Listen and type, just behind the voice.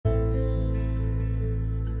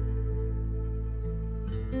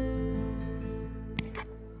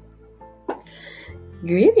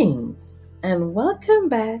Greetings and welcome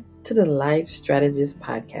back to the Life Strategist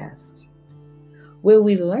podcast, where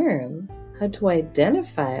we learn how to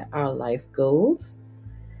identify our life goals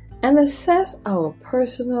and assess our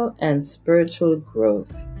personal and spiritual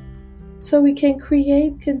growth so we can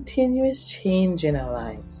create continuous change in our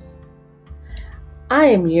lives. I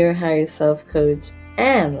am your higher self coach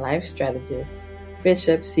and life strategist,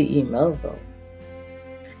 Bishop C.E. Melville.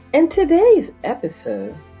 In today's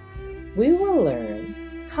episode, we will learn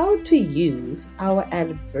how to use our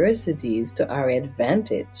adversities to our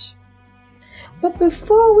advantage. But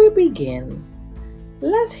before we begin,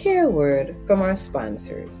 let's hear a word from our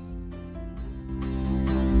sponsors.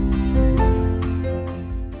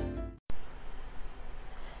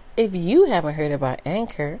 If you haven't heard about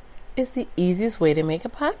Anchor, it's the easiest way to make a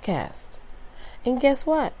podcast. And guess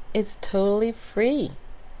what? It's totally free.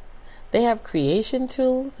 They have creation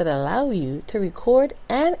tools that allow you to record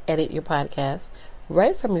and edit your podcast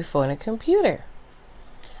right from your phone or computer.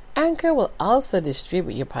 Anchor will also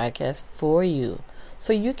distribute your podcast for you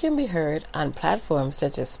so you can be heard on platforms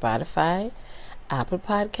such as Spotify, Apple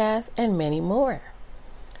Podcasts, and many more.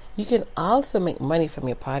 You can also make money from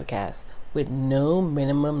your podcast with no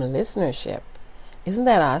minimum listenership. Isn't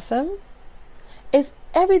that awesome? It's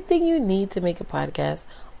everything you need to make a podcast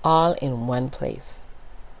all in one place.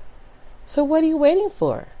 So what are you waiting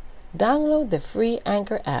for? Download the free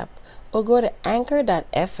Anchor app or go to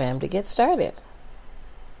anchor.fm to get started.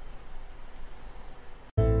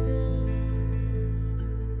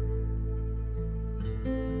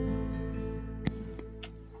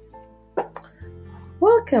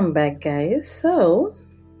 Welcome back, guys. So,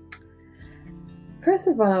 first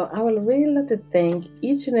of all, I would really love to thank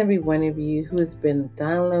each and every one of you who has been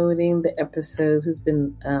downloading the episodes, who's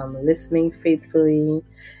been listening faithfully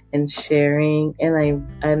and sharing.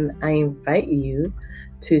 And I invite you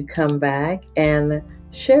to come back and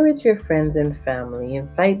share with your friends and family.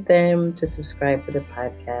 Invite them to subscribe to the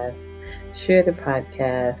podcast, share the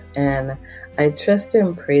podcast, and I trust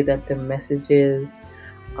and pray that the messages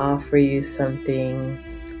offer you something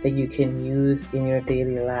that you can use in your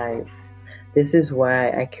daily lives. This is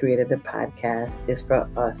why I created the podcast. It's for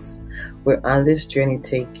us. We're on this journey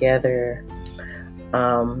together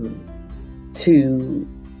to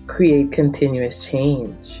create continuous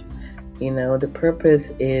change. You know, the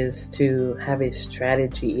purpose is to have a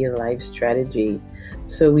strategy, a life strategy,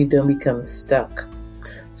 so we don't become stuck.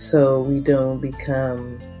 So we don't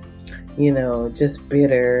become, just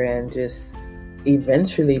bitter and just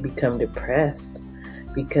eventually become depressed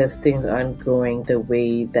because things aren't going the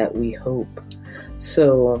way that we hope.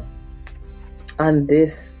 So on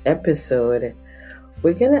this episode,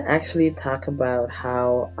 we're going to actually talk about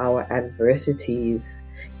how our adversities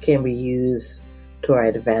can be used to our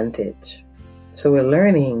advantage. So we're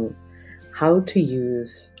learning how to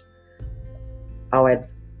use our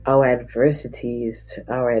adversities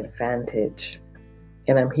to our advantage.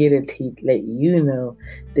 And I'm here to let you know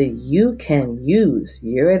that you can use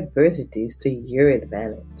your adversities to your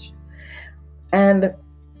advantage. And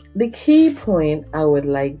the key point I would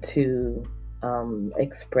like to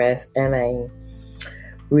express, and I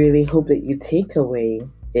really hope that you take away,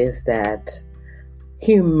 is that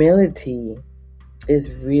humility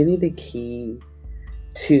is really the key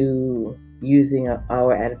to using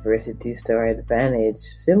our adversities to our advantage,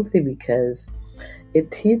 simply because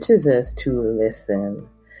it teaches us to listen.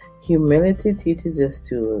 Humility teaches us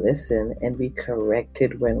to listen and be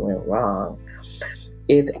corrected when we're wrong.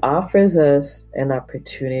 It offers us an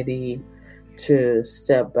opportunity to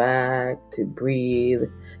step back, to breathe,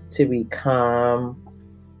 to be calm,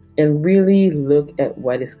 and really look at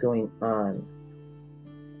what is going on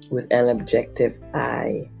with an objective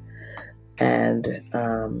eye, and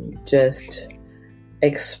just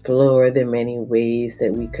explore the many ways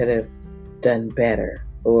that we could have done better,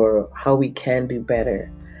 or how we can do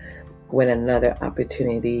better when another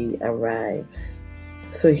opportunity arrives.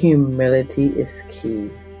 So humility is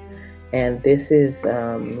key, and this is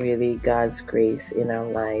really God's grace in our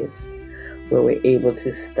lives, where we're able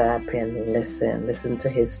to stop and listen to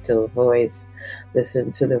His still voice,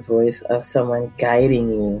 listen to the voice of someone guiding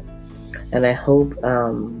you. And I hope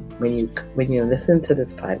when you listen to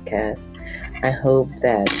this podcast, I hope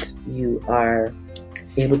that you are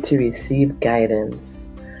able to receive guidance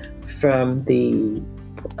from the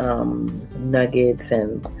nuggets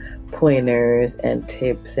and pointers and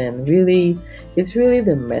tips. And really, it's really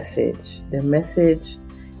the message. The message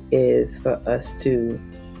is for us to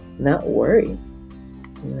not worry,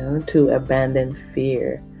 to abandon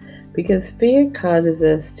fear, because fear causes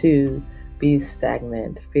us to be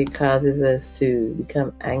stagnant. Fear causes us to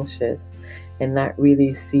become anxious and not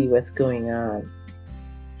really see what's going on.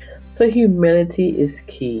 So humility is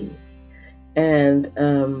key. And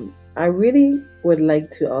I really would like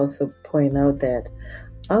to also point out that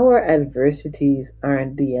our adversities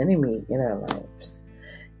aren't the enemy in our lives.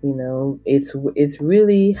 It's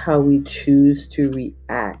really how we choose to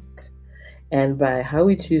react. And by how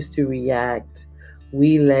we choose to react,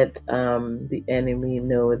 we let the enemy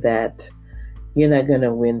know that you're not going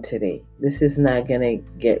to win today. This is not going to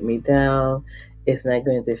get me down. It's not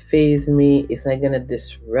going to phase me. It's not going to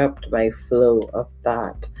disrupt my flow of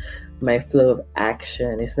thought, my flow of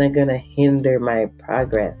action. It's not going to hinder my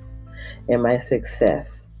progress and my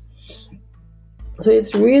success. So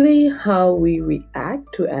it's really how we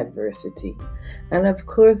react to adversity. And of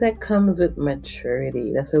course, that comes with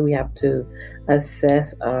maturity. That's why we have to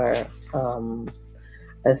assess our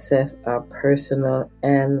personal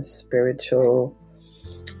and spiritual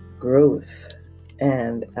growth.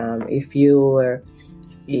 And if you're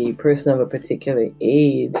a person of a particular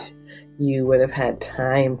age, you would have had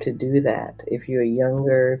time to do that. If you're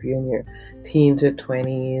younger, if you're in your teens or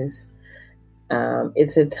 20s,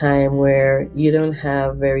 it's a time where you don't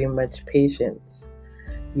have very much patience,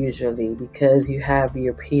 usually, because you have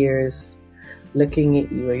your peers looking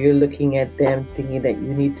at you, or you're looking at them thinking that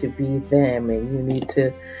you need to be them and you need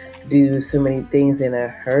to do so many things in a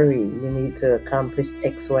hurry. You need to accomplish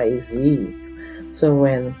X, Y, Z. So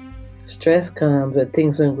when stress comes or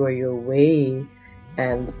things don't go your way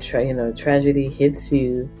and tragedy hits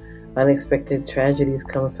you, unexpected tragedies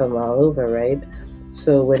come from all over, right?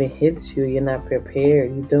 So when it hits you, you're not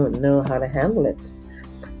prepared. You don't know how to handle it.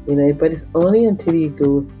 But it's only until you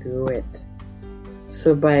go through it.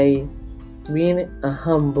 So by being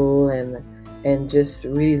humble and just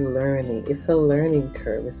really learning, it's a learning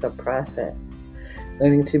curve. It's a process.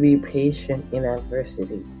 Learning to be patient in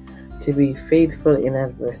adversity, to be faithful in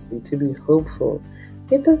adversity, to be hopeful.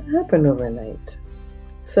 It doesn't happen overnight.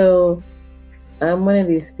 So I'm one of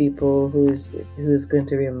these people who's going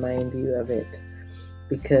to remind you of it,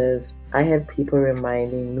 because I had people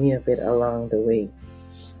reminding me of it along the way.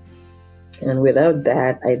 And without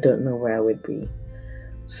that, I don't know where I would be.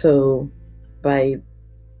 So by,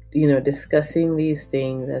 discussing these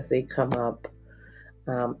things as they come up,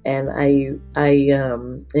 and I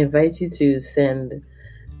invite you to send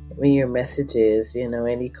me your messages,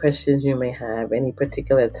 any questions you may have, any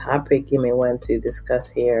particular topic you may want to discuss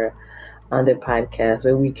here on the podcast,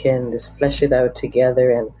 where we can just flesh it out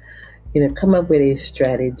together and come up with a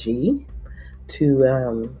strategy to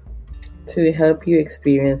help you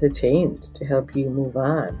experience a change, to help you move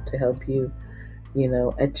on, to help you,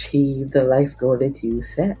 achieve the life goal that you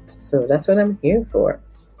set. So that's what I'm here for.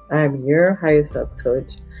 I'm your higher self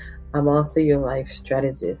coach. I'm also your life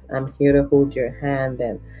strategist. I'm here to hold your hand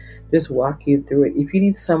and just walk you through it. If you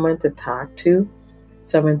need someone to talk to,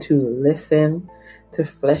 someone to listen, to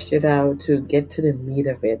flesh it out, to get to the meat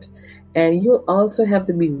of it. And you'll also have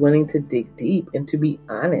to be willing to dig deep and to be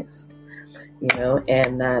honest,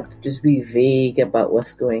 and not just be vague about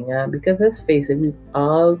what's going on. Because let's face it, we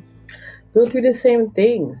all go through the same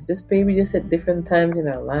things, just maybe just at different times in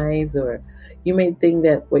our lives. Or you may think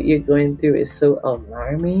that what you're going through is so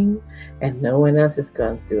alarming and no one else has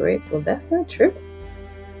gone through it. Well, that's not true.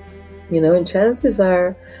 And chances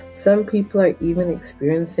are some people are even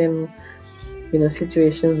experiencing,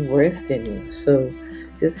 situations worse than you. So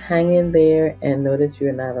just hang in there and know that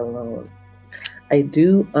you're not alone.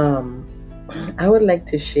 I would like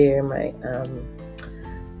to share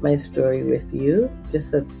my story with you,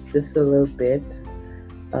 just a little bit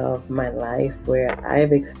of my life where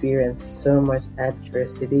I've experienced so much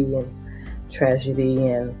adversity and tragedy,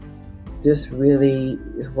 and just really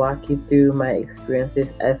walk you through my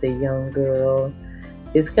experiences as a young girl.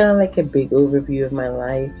 It's kind of like a big overview of my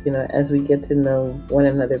life, as we get to know one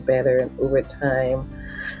another better and over time.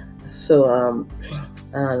 So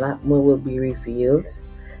a lot more will be revealed.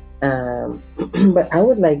 But I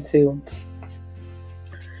would like to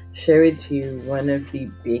share with you one of the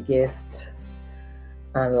biggest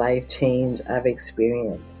life change I've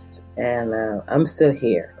experienced. And I'm still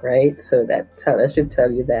here, right? So that should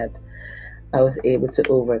tell you that I was able to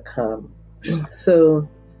overcome. So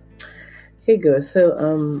here goes.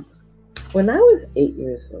 So when I was 8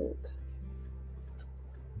 years old,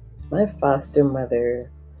 my foster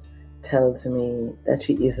mother tells me that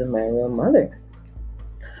she isn't my real mother.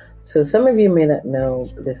 So some of you may not know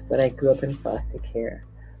this, but I grew up in foster care.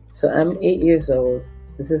 So I'm 8 years old.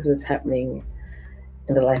 This is what's happening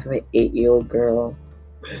in the life of an 8-year-old girl.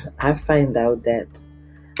 I find out that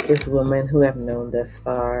this woman who I've known thus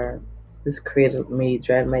far, who's created me,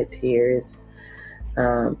 dried my tears,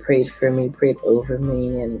 prayed for me, prayed over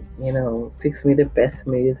me, and, fixed me the best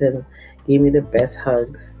meals and gave me the best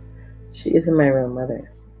hugs. She is my real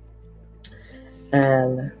mother.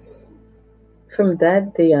 And from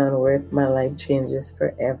that day onward, my life changes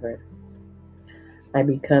forever. I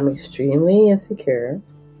become extremely insecure.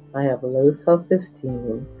 I have low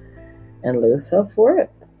self-esteem and low self-worth.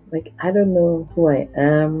 Like, I don't know who I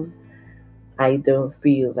am. I don't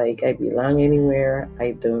feel like I belong anywhere.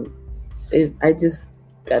 I just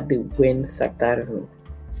got the wind sucked out of me.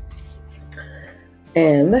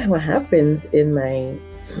 And what happens in my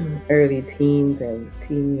early teens and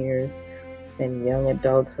teen years and young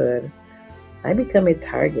adulthood, I become a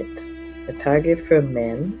target for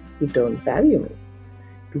men who don't value me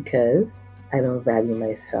because I don't value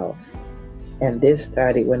myself. And this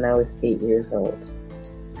started when I was 8 years old.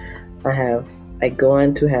 I go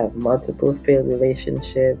on to have multiple failed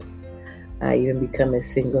relationships. I even become a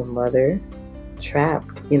single mother,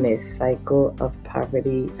 trapped in a cycle of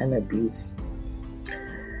poverty and abuse.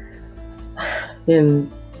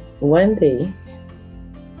 And one day,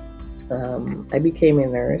 I became a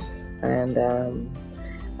nurse, and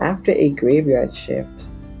after a graveyard shift,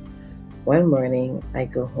 one morning I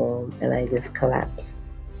go home and I just collapse.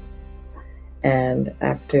 And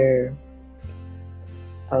after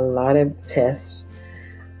a lot of tests,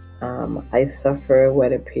 I suffer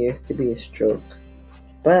what appears to be a stroke,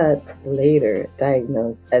 but later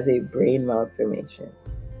diagnosed as a brain malformation.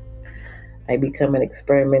 I become an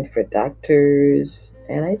experiment for doctors,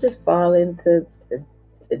 and I just fall into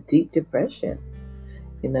a deep depression.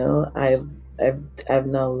 I've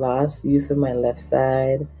now lost use of my left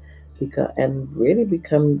side and really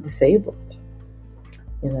become disabled.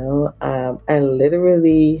 I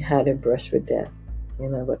literally had a brush with death.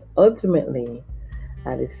 But ultimately,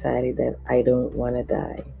 I decided that I don't want to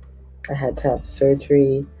die. I had to have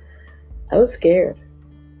surgery. I was scared,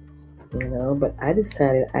 but I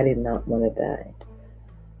decided I did not want to die.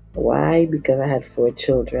 Why? Because I had 4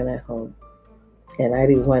 children at home, and I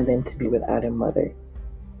didn't want them to be without a mother.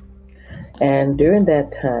 And during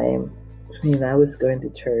that time, I was going to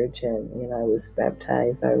church, and I was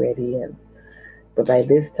baptized already, but by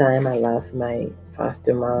this time I lost my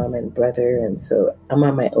foster mom and brother, and so I'm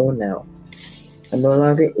on my own now. I'm no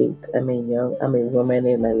longer 8. I'm a woman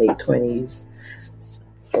in my late 20s.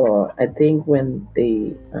 Or I think when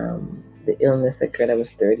the illness occurred, I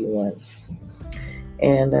was 31.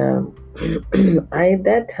 And at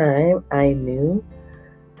that time, I knew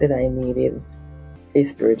that I needed a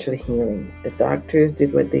spiritual healing. The doctors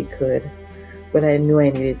did what they could, but I knew I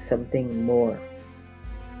needed something more.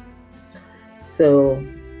 So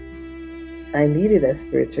I needed a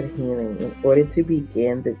spiritual healing in order to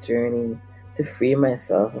begin the journey to free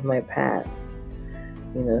myself of my past.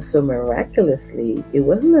 So miraculously, it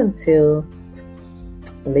wasn't until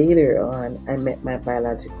later on I met my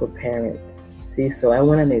biological parents. See, so I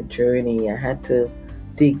went on a journey. I had to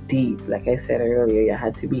dig deep. Like I said earlier, I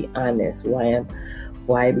had to be honest. Why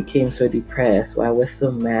I became so depressed, why I was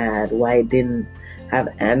so mad, why I didn't have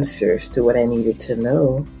answers to what I needed to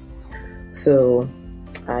know. So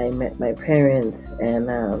I met my parents, and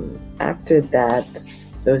after that,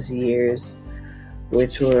 those years,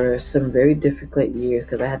 which were some very difficult years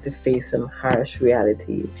because I had to face some harsh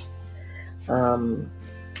realities,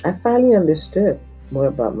 I finally understood more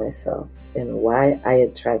about myself and why I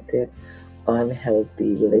attracted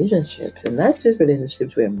unhealthy relationships, and not just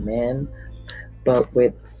relationships with men, but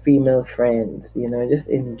with female friends, just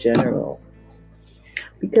in general,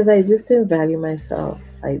 because I just didn't value myself.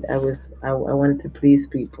 I wanted to please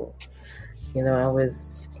people.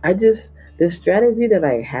 The strategy that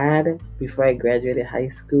I had before I graduated high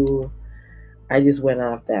school, I just went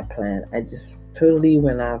off that plan. I just totally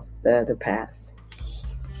went off the path.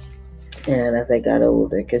 And as I got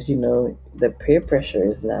older, because the peer pressure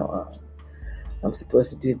is now on. I'm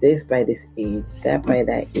supposed to do this by this age, that by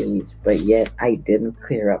that age, but yet I didn't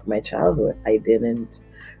clear up my childhood. I didn't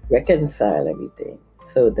reconcile everything.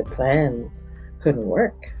 So the plan couldn't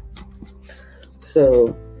work.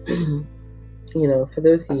 So, for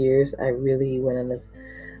those years, I really went on this,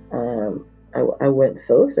 I went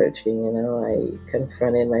soul searching, I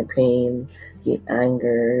confronted my pain, the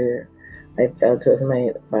anger I felt towards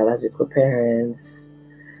my biological parents,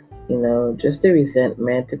 just the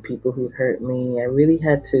resentment to people who hurt me. I really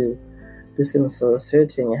had to do some soul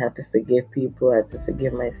searching. I had to forgive people. I had to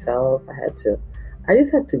forgive myself. I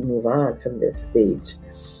just had to move on from this stage.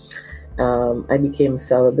 I became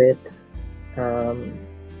celibate,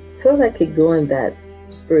 so that I could go on that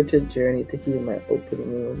spiritual journey to heal my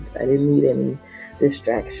open wounds. I didn't need any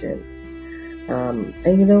distractions. And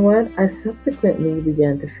you know what? I subsequently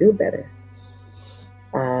began to feel better.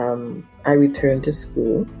 I returned to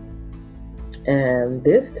school, and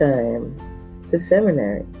this time to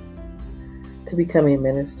seminary. to become a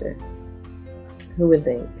minister. Who would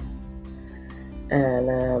think? And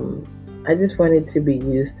I just wanted to be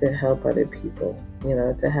used to help other people,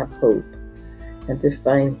 to have hope and to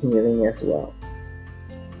find healing as well.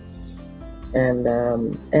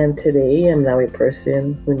 And today I'm now a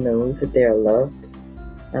person who knows that they are loved.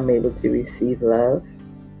 I'm able to receive love.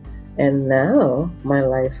 And now my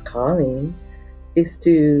life's calling is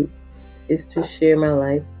to share my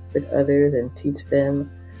life with others and teach them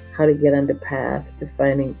how to get on the path to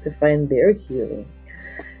find their healing,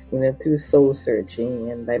 through soul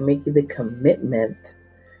searching and by making the commitment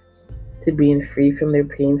to being free from their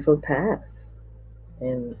painful past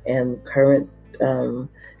and current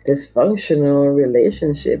dysfunctional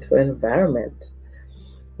relationships or environment,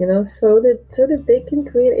 so that they can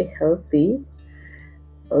create a healthy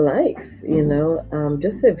life,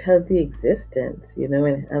 just a healthy existence,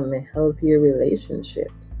 and healthier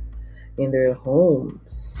relationships in their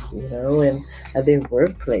homes, and at their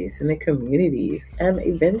workplace, in their communities, and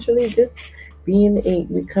eventually just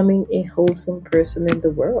becoming a wholesome person in the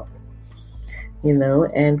world,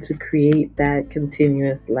 and to create that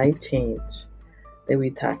continuous life change that we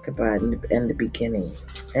talked about in the beginning.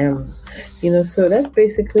 So that's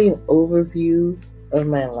basically an overview of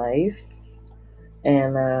my life.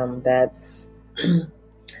 And that's,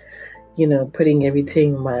 putting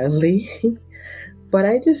everything mildly. But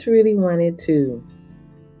I just really wanted to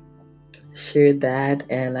share that.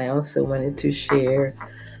 And I also wanted to share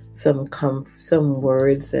some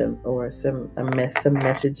words or some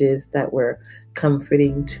messages that were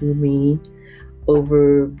comforting to me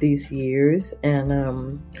over these years. And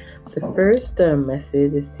the first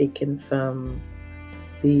message is taken from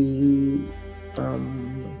the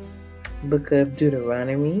book of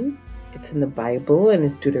Deuteronomy. It's in the Bible, and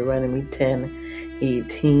it's Deuteronomy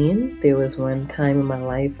 10:18. There was one time in my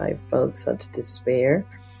life I felt such despair,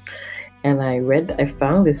 and I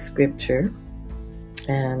found this scripture,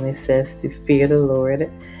 and it says to fear the Lord,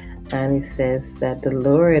 and it says that the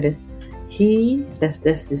Lord, that's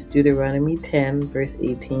this Deuteronomy 10 verse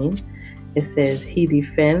 18. It says He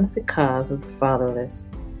defends the cause of the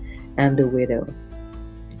fatherless and the widow,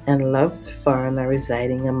 and loves the foreigner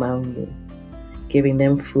residing among you, giving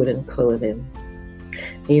them food and clothing.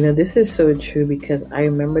 This is so true, because I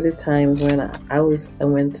remember the times when I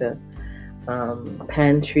went to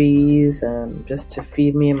pantries just to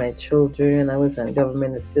feed me and my children. I was on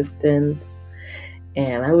government assistance,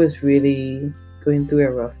 and I was really going through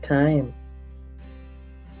a rough time.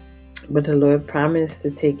 But the Lord promised to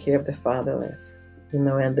take care of the fatherless, and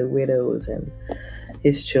the widows and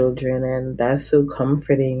His children, and that's so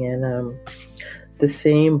comforting. And the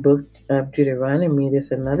same book of Deuteronomy,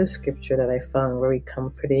 there's another scripture that I found very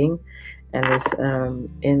comforting, and it's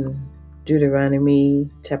in Deuteronomy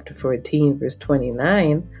chapter 14 verse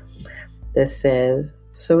 29, that says,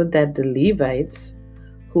 so that the Levites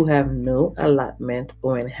who have no allotment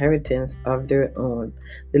or inheritance of their own.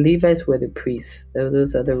 The Levites were the priests.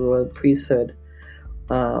 Those are the royal priesthood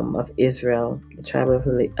of Israel, the tribe of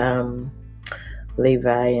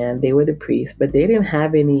Levi, and they were the priests, but they didn't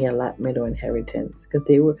have any allotment or inheritance, because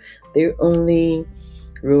their only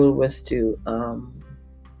role was to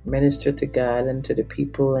minister to God and to the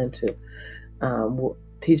people, and to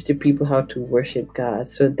teach the people how to worship God.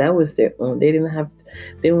 So that was their own. They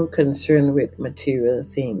weren't concerned with material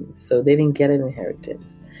things, so they didn't get an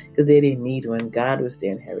inheritance because they didn't need one. God was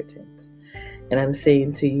their inheritance. And I'm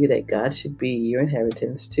saying to you that God should be your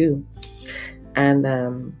inheritance too. And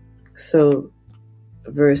so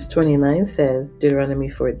verse 29 says, Deuteronomy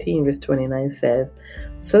 14 verse 29 says,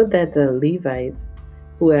 so that the Levites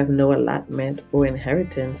who have no allotment or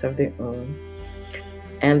inheritance of their own,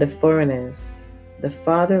 and the foreigners, the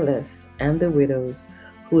fatherless, and the widows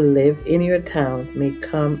who live in your towns may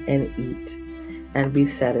come and eat and be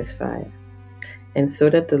satisfied, and so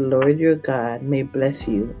that the Lord your God may bless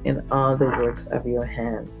you in all the works of your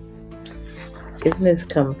hands. Isn't this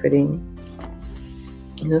comforting?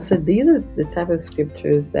 So these are the type of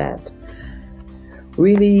scriptures that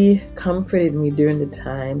really comforted me during the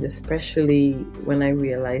time, especially when I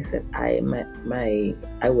realized that I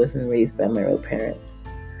wasn't raised by my real parents.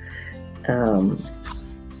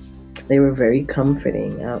 They were very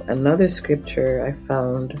comforting. Another scripture I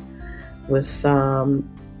found was Psalm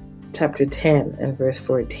chapter 10 and verse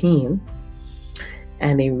 14,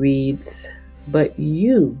 and it reads, but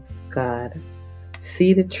you, God,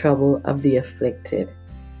 see the trouble of the afflicted.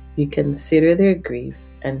 You consider their grief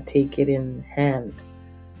and take it in hand.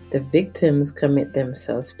 The victims commit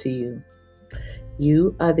themselves to you.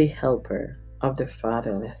 You are the helper of the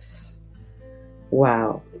fatherless.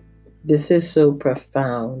 Wow, this is so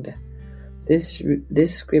profound. This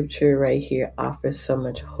scripture right here offers so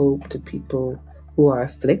much hope to people who are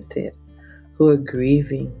afflicted, who are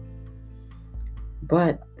grieving.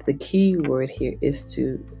 But the key word here is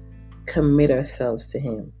to commit ourselves to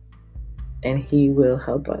Him, and He will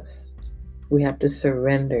help us. We have to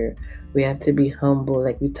surrender. We have to be humble,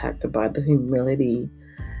 like we talked about. The humility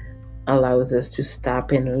allows us to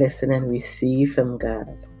stop and listen and receive from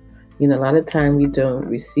God. A lot of time we don't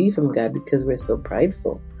receive from God because we're so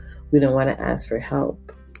prideful. We don't want to ask for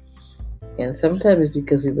help. And sometimes it's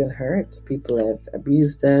because we've been hurt. People have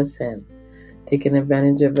abused us and taken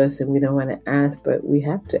advantage of us, and we don't want to ask, but we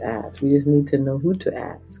have to ask. We just need to know who to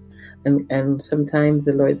ask. And sometimes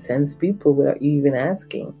the Lord sends people without you even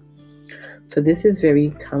asking. So this is very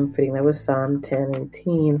comforting. That was Psalm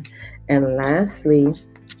 10:18. And lastly,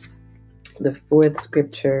 the fourth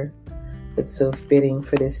scripture that's so fitting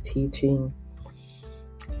for this teaching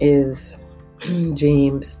is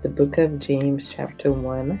James, the book of James, chapter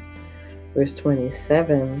 1, verse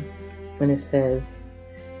 27, when it says,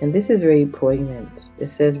 and this is very poignant. It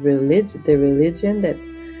says, the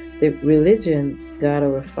religion God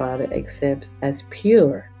our Father accepts as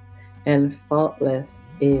pure and faultless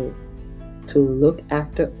is to look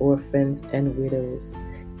after orphans and widows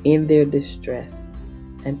in their distress,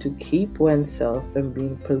 and to keep oneself from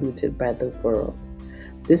being polluted by the world.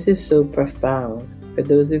 This is so profound for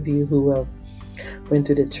those of you who have went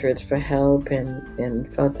to the church for help and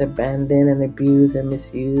felt abandoned and abused and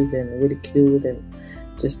misused and ridiculed and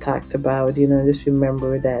just talked about. Just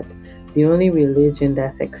remember that the only religion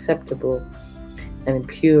that's acceptable and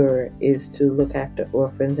pure is to look after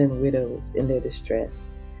orphans and widows in their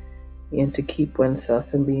distress, and to keep oneself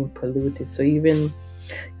from being polluted. So even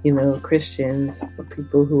Christians or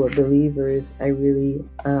people who are believers, I really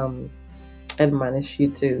admonish you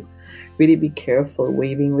to really be careful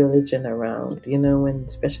waving religion around,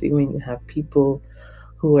 especially when you have people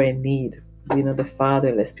who are in need, the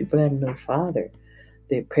fatherless. People have no father.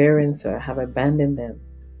 Their parents have abandoned them.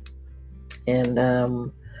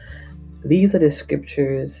 And these are the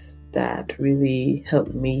scriptures that really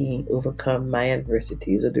helped me overcome my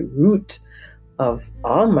adversities, or the root of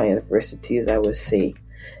all my adversities, I would say.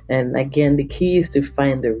 And again, the key is to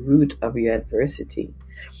find the root of your adversity,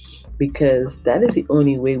 because that is the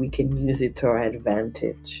only way we can use it to our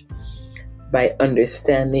advantage, by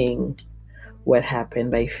understanding what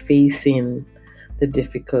happened, by facing the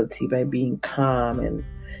difficulty, by being calm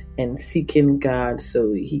and seeking God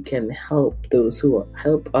so He can help those who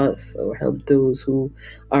help us, or help those who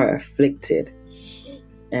are afflicted.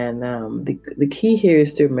 And the key here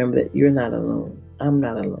is to remember that you're not alone. I'm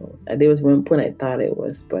not alone. There was one point I thought it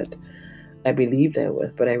was, but I believed I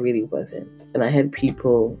was, but I really wasn't. And I had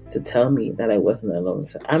people to tell me that I wasn't alone.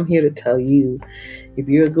 So I'm here to tell you, if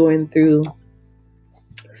you're going through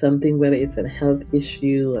something, whether it's a health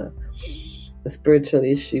issue, a spiritual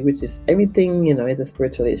issue, which is everything, is a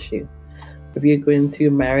spiritual issue. If you're going through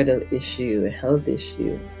a marital issue, a health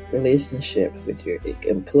issue, relationships with your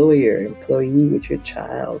employer, employee, with your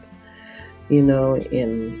child,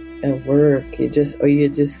 at work, you're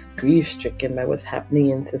just grief-stricken by what's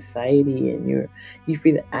happening in society, and you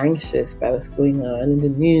feel anxious by what's going on in the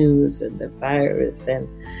news and the virus, and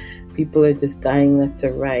people are just dying left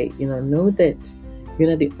or right. Know that you're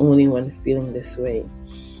not the only one feeling this way.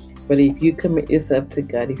 But if you commit yourself to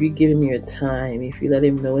God, if you give Him your time, if you let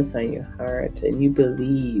Him know what's on your heart, and you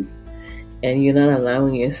believe, and you're not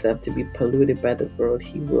allowing yourself to be polluted by the world,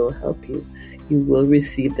 He will help you. You will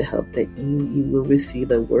receive the help that you need. You will receive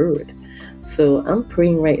the word. So I'm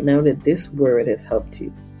praying right now that this word has helped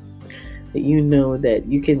you, that you know that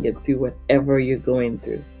you can get through whatever you're going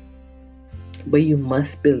through. But you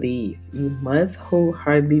must believe. You must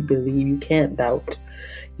wholeheartedly believe. You can't doubt.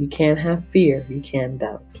 You can't have fear. You can't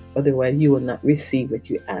doubt. Otherwise, you will not receive what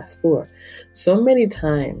you ask for. So many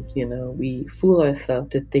times, we fool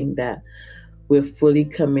ourselves to think that we're fully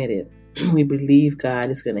committed. We believe God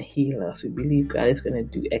is going to heal us. We believe God is going to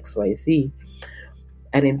do X, Y, Z.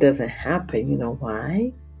 And it doesn't happen. You know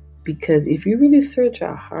why? Because if you really search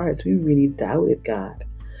our hearts, we really doubted God.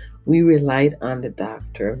 We relied on the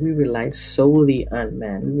doctor. We relied solely on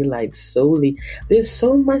man. We relied solely. There's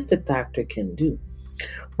so much the doctor can do.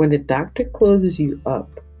 When the doctor closes you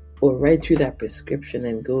up or writes you that prescription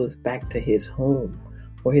and goes back to his home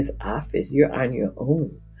or his office, you're on your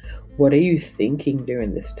own. What are you thinking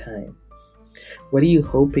during this time? What are you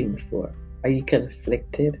hoping for? Are you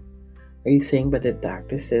conflicted? Are you saying, but the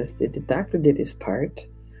doctor says that the doctor did his part?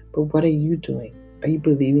 But what are you doing? Are you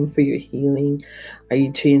believing for your healing? Are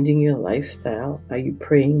you changing your lifestyle? Are you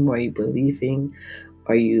praying more? Are you believing?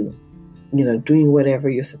 Are you doing whatever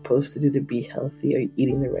you're supposed to do to be healthy? Are you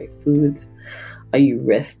eating the right foods? Are you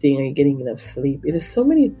resting? Are you getting enough sleep? It is so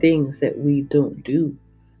many things that we don't do.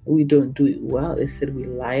 We don't do it well. Instead, we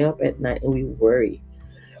lie up at night and we worry.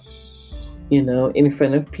 In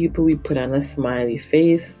front of people, we put on a smiley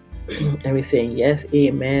face and we're saying, yes,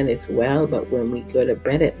 amen, it's well. But when we go to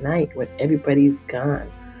bed at night, when everybody's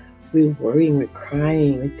gone, we're worrying, we're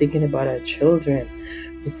crying, we're thinking about our children,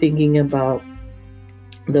 we're thinking about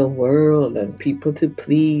the world and people to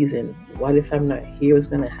please, and what if I'm not here, what's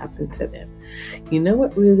going to happen to them?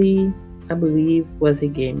 What really, I believe, was a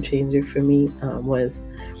game changer for me was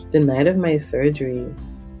the night of my surgery.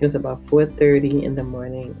 It was about 4:30 in the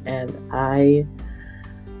morning, and I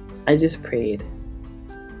just prayed,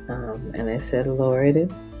 and I said,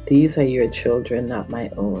 Lord, these are your children, not my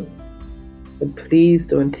own. But please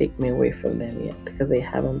don't take me away from them yet, because they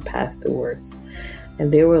haven't passed the worst.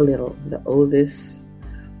 And they were little. The oldest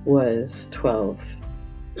was 12.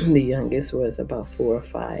 The youngest was about 4 or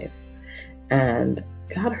 5. And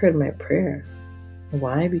God heard my prayer.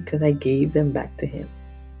 Why? Because I gave them back to Him.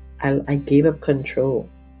 I gave up control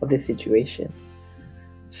of the situation.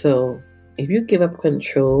 So if you give up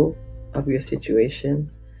control of your situation,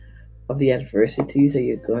 of the adversities that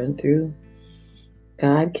you're going through,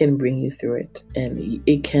 God can bring you through it, and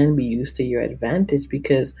it can be used to your advantage,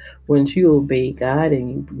 because once you obey God and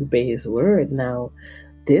you obey His word, now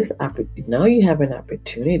you have an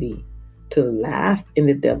opportunity to laugh in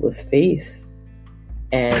the devil's face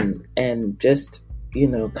and just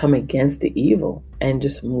come against the evil and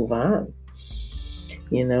just move on.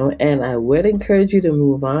 And I would encourage you to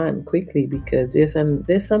move on quickly, because there's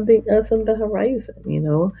something else on the horizon.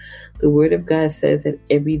 The Word of God says that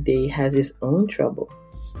every day has its own trouble.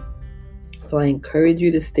 So I encourage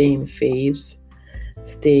you to stay in faith,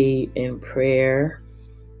 stay in prayer,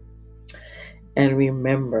 and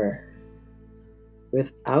remember,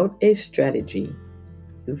 without a strategy,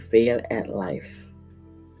 you fail at life.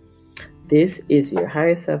 This is your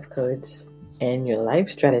higher self coach and your life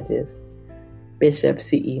strategist, Bishop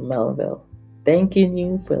C.E. Melville, thanking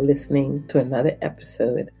you for listening to another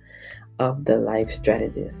episode of The Life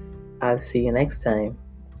Strategist. I'll see you next time.